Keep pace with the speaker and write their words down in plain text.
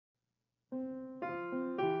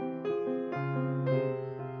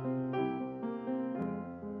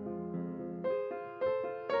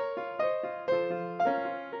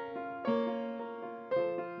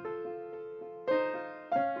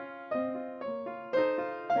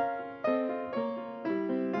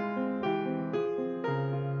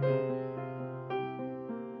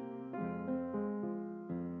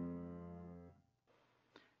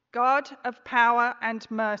God of power and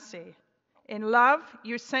mercy, in love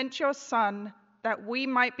you sent your Son that we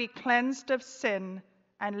might be cleansed of sin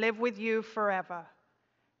and live with you forever.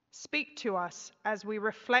 Speak to us as we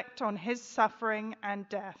reflect on his suffering and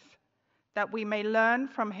death, that we may learn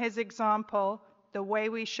from his example the way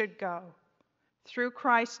we should go. Through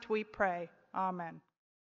Christ we pray. Amen.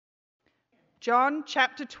 John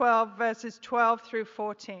chapter 12, verses 12 through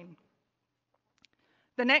 14.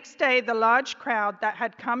 The next day, the large crowd that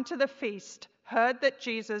had come to the feast heard that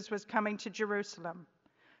Jesus was coming to Jerusalem.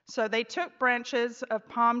 So they took branches of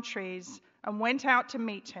palm trees and went out to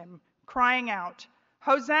meet him, crying out,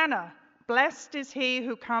 "Hosanna! Blessed is he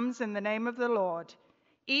who comes in the name of the Lord,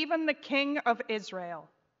 even the King of Israel."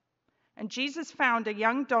 And Jesus found a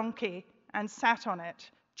young donkey and sat on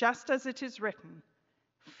it, just as it is written,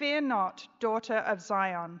 "Fear not, daughter of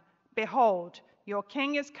Zion. Behold, your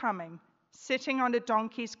king is coming, sitting on a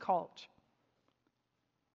donkey's colt."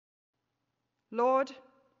 Lord,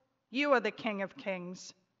 you are the King of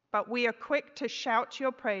kings, but we are quick to shout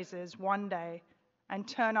your praises one day and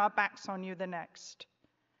turn our backs on you the next.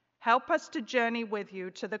 Help us to journey with you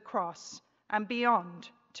to the cross and beyond,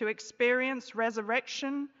 to experience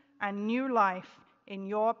resurrection and new life in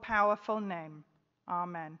your powerful name.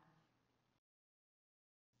 Amen.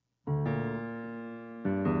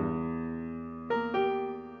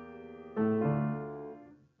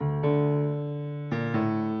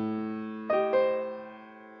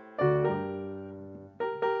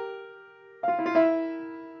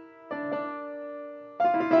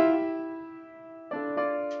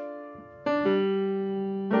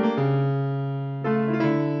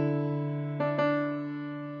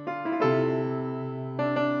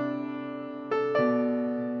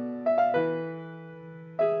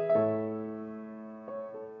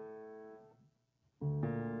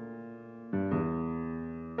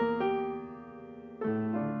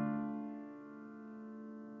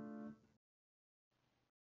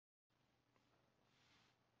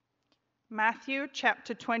 Matthew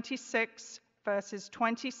chapter 26, verses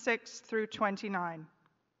 26 through 29.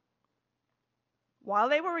 While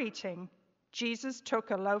they were eating, Jesus took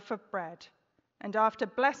a loaf of bread, and after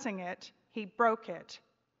blessing it, he broke it,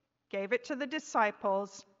 gave it to the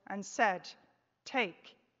disciples, and said,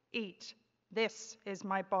 "Take, eat, this is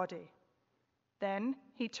my body." Then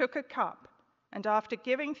he took a cup, and after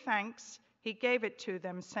giving thanks, he gave it to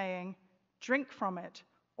them, saying, "Drink from it,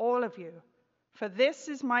 all of you. For this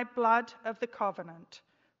is my blood of the covenant,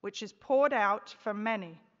 which is poured out for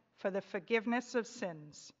many for the forgiveness of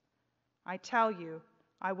sins. I tell you,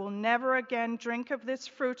 I will never again drink of this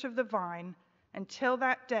fruit of the vine until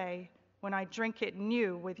that day when I drink it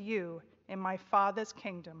new with you in my Father's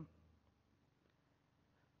kingdom."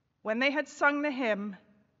 When they had sung the hymn,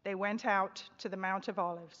 they went out to the Mount of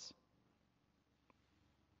Olives.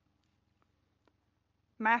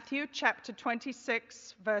 Matthew chapter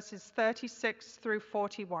 26, verses 36 through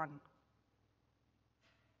 41.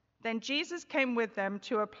 Then Jesus came with them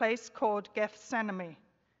to a place called Gethsemane,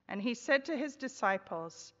 and he said to his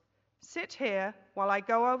disciples, "Sit here while I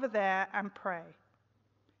go over there and pray."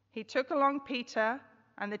 He took along Peter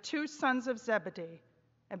and the two sons of Zebedee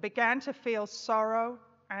and began to feel sorrow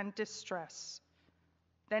and distress.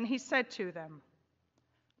 Then he said to them,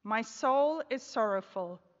 "My soul is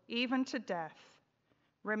sorrowful, even to death.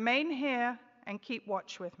 Remain here and keep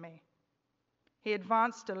watch with me." He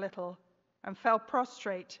advanced a little and fell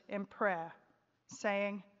prostrate in prayer,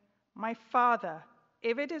 saying, "My Father,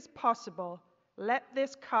 if it is possible, let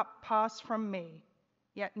this cup pass from me,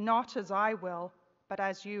 yet not as I will, but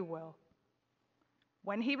as you will."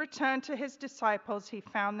 When he returned to his disciples, he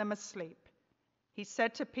found them asleep. He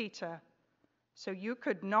said to Peter, "So you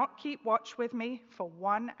could not keep watch with me for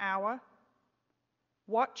 1 hour?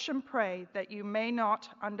 Watch and pray that you may not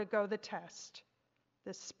undergo the test.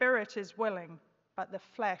 The spirit is willing, but the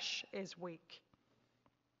flesh is weak."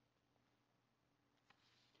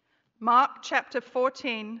 Mark chapter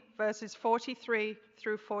 14, verses 43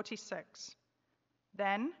 through 46.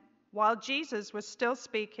 Then, while Jesus was still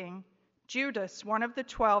speaking, Judas, one of the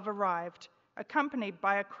 12, arrived, accompanied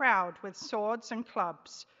by a crowd with swords and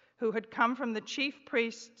clubs, who had come from the chief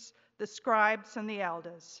priests, the scribes, and the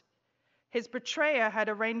elders. His betrayer had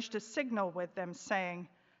arranged a signal with them, saying,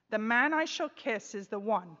 "The man I shall kiss is the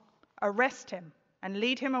one. Arrest him and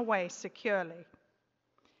lead him away securely."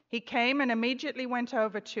 He came and immediately went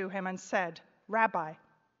over to him and said, "Rabbi,"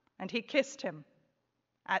 and he kissed him.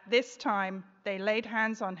 At this time they laid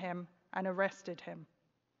hands on him and arrested him.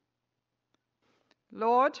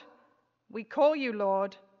 "Lord, we call you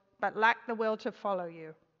Lord, but lack the will to follow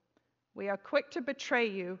you. We are quick to betray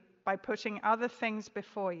you by putting other things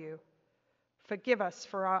before you. Forgive us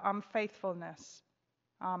for our unfaithfulness.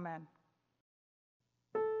 Amen.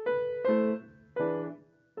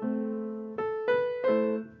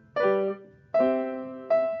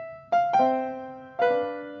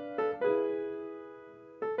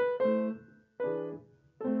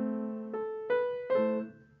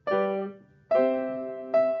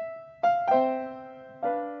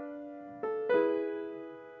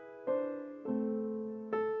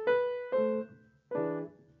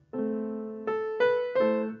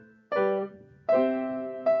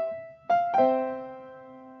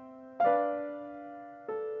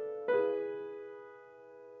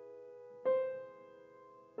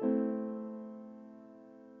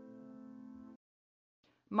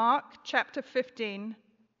 Mark chapter 15,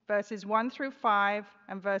 verses 1 through 5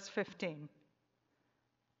 and verse 15.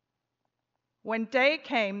 When day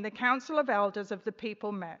came, the council of elders of the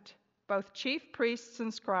people met, both chief priests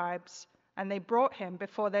and scribes, and they brought him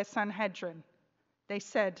before their Sanhedrin. They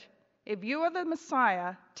said, "If you are the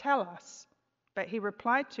Messiah, tell us." But he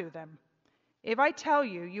replied to them, "If I tell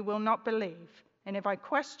you, you will not believe, and if I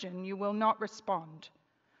question, you will not respond.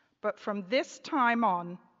 But from this time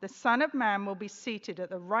on, the Son of Man will be seated at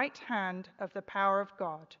the right hand of the power of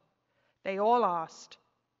God." They all asked,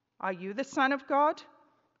 "Are you the Son of God?"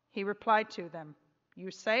 He replied to them,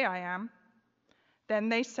 "You say I am." Then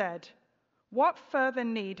they said, "What further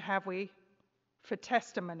need have we for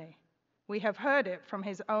testimony? We have heard it from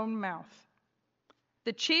his own mouth."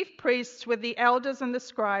 The chief priests with the elders and the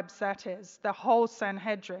scribes, that is, the whole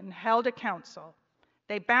Sanhedrin, held a council.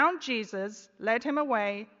 They bound Jesus, led him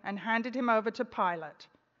away, and handed him over to Pilate.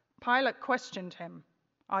 Pilate questioned him,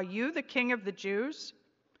 "Are you the king of the Jews?"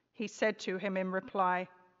 He said to him in reply,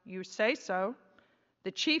 "You say so."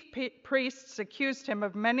 The chief priests accused him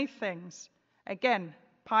of many things. Again,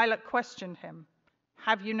 Pilate questioned him,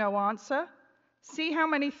 "Have you no answer? See how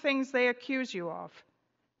many things they accuse you of."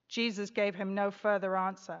 Jesus gave him no further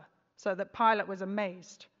answer, so that Pilate was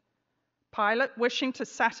amazed. Pilate, wishing to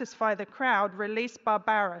satisfy the crowd, released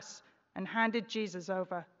Barabbas and handed Jesus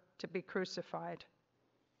over to be crucified.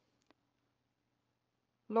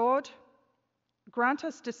 Lord, grant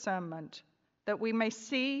us discernment, that we may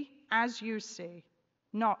see as you see,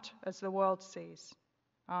 not as the world sees.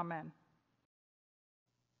 Amen.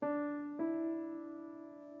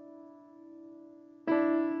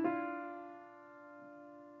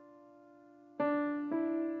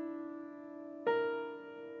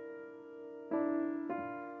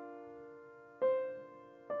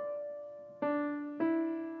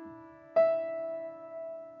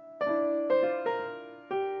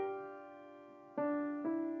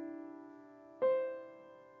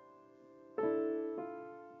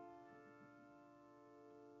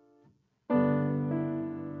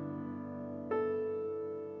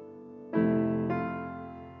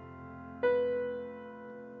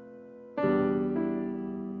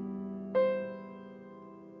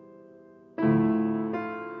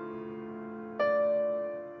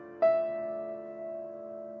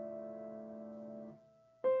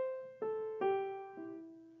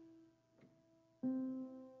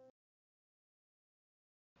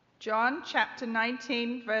 John chapter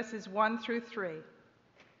 19, verses 1 through 3.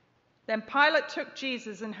 Then Pilate took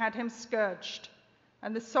Jesus and had him scourged,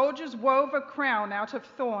 and the soldiers wove a crown out of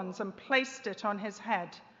thorns and placed it on his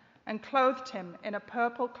head, and clothed him in a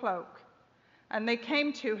purple cloak. And they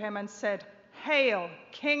came to him and said, "Hail,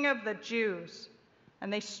 King of the Jews!"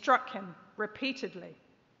 And they struck him repeatedly.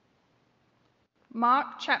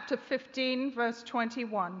 Mark chapter 15, verse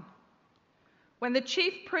 21. When the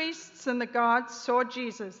chief priests and the guards saw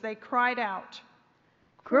Jesus, they cried out,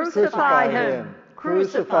 "Crucify him!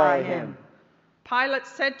 Crucify him!" Pilate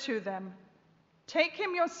said to them, "Take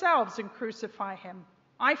him yourselves and crucify him.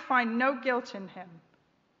 I find no guilt in him."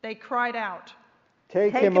 They cried out,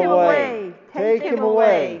 Take him away! Take him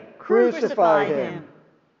away! Crucify him!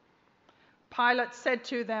 Pilate said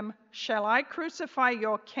to them, "Shall I crucify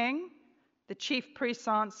your king?" The chief priests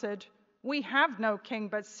answered, "We have no king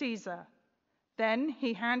but Caesar." Then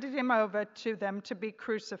he handed him over to them to be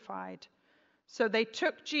crucified. So they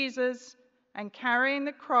took Jesus, and carrying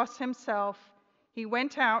the cross himself, he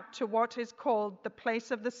went out to what is called the place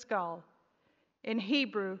of the skull, in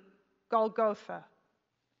Hebrew, Golgotha.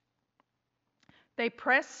 They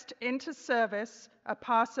pressed into service a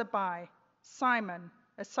passerby, Simon,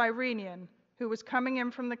 a Cyrenian, who was coming in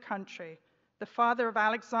from the country, the father of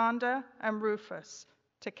Alexander and Rufus,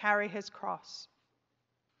 to carry his cross.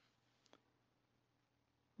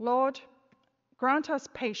 Lord, grant us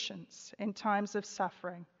patience in times of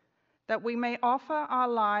suffering, that we may offer our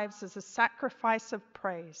lives as a sacrifice of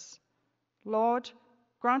praise. Lord,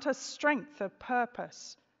 grant us strength of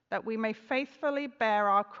purpose, that we may faithfully bear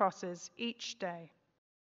our crosses each day.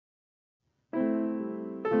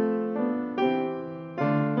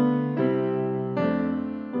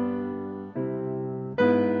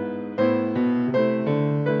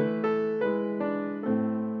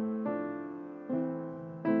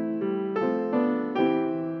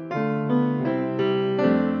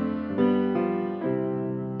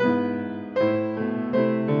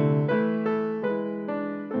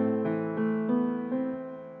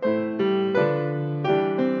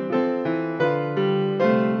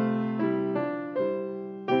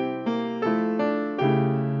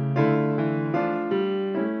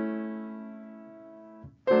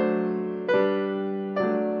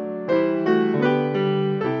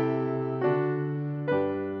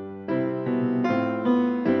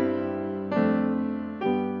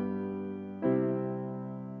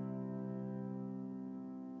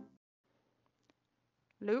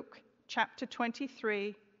 Luke chapter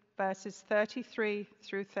 23, verses 33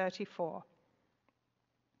 through 34.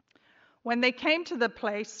 When they came to the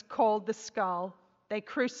place called the Skull, they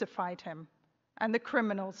crucified him and the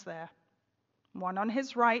criminals there, one on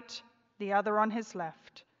his right, the other on his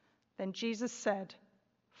left. Then Jesus said,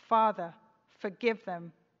 "Father, forgive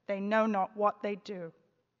them. They know not what they do."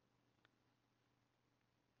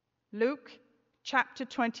 Luke chapter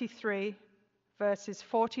 23, verses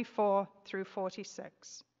 44 through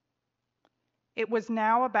 46. It was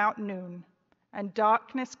now about noon, and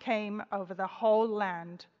darkness came over the whole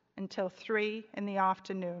land until 3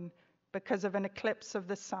 p.m. because of an eclipse of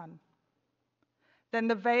the sun. Then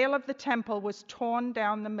the veil of the temple was torn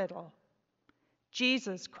down the middle.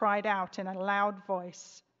 Jesus cried out in a loud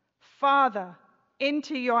voice, "Father,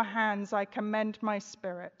 into your hands I commend my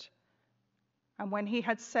spirit." And when he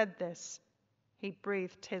had said this, he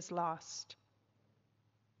breathed his last.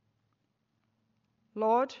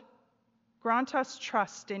 Lord, grant us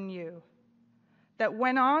trust in you, that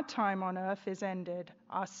when our time on earth is ended,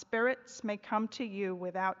 our spirits may come to you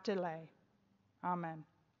without delay. Amen.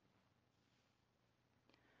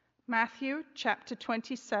 Matthew chapter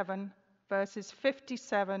 27, verses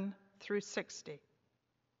 57 through 60.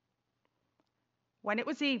 When it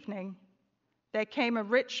was evening, there came a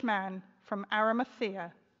rich man from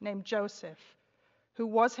Arimathea named Joseph, who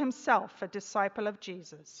was himself a disciple of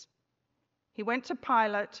Jesus. He went to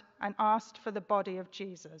Pilate and asked for the body of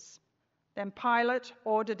Jesus. Then Pilate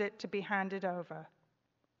ordered it to be handed over.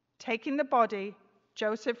 Taking the body,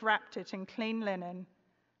 Joseph wrapped it in clean linen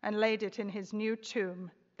and laid it in his new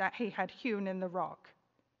tomb that he had hewn in the rock.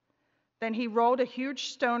 Then he rolled a huge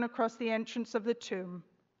stone across the entrance of the tomb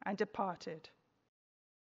and departed.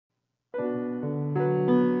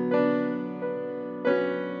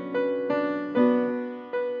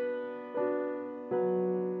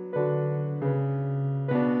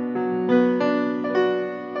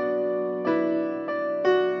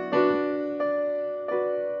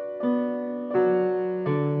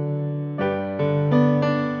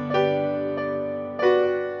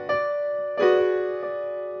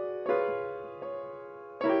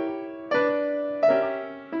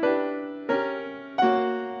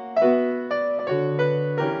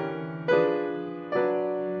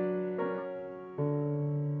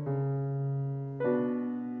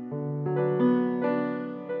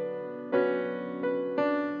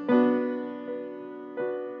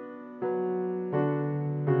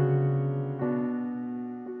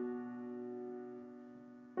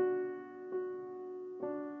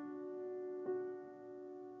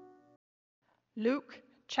 Luke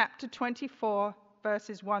chapter 24,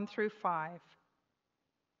 verses 1 through 5.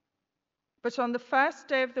 But on the first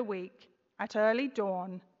day of the week, at early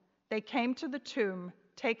dawn, they came to the tomb,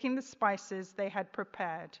 taking the spices they had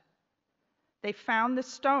prepared. They found the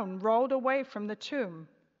stone rolled away from the tomb,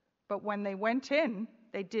 but when they went in,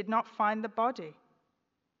 they did not find the body.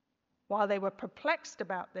 While they were perplexed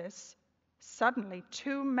about this, suddenly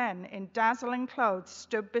 2 men in dazzling clothes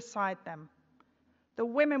stood beside them. The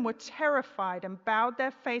women were terrified and bowed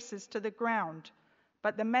their faces to the ground,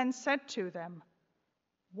 but the men said to them,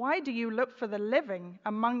 "Why do you look for the living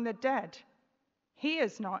among the dead? He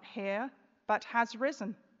is not here, but has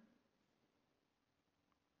risen.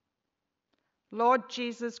 Lord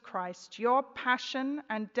Jesus Christ, your passion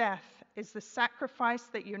and death is the sacrifice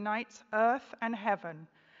that unites earth and heaven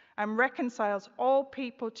and reconciles all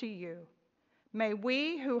people to you. May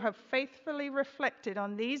we who have faithfully reflected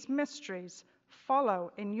on these mysteries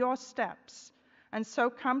follow in your steps, and so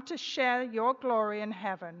come to share your glory in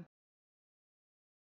heaven.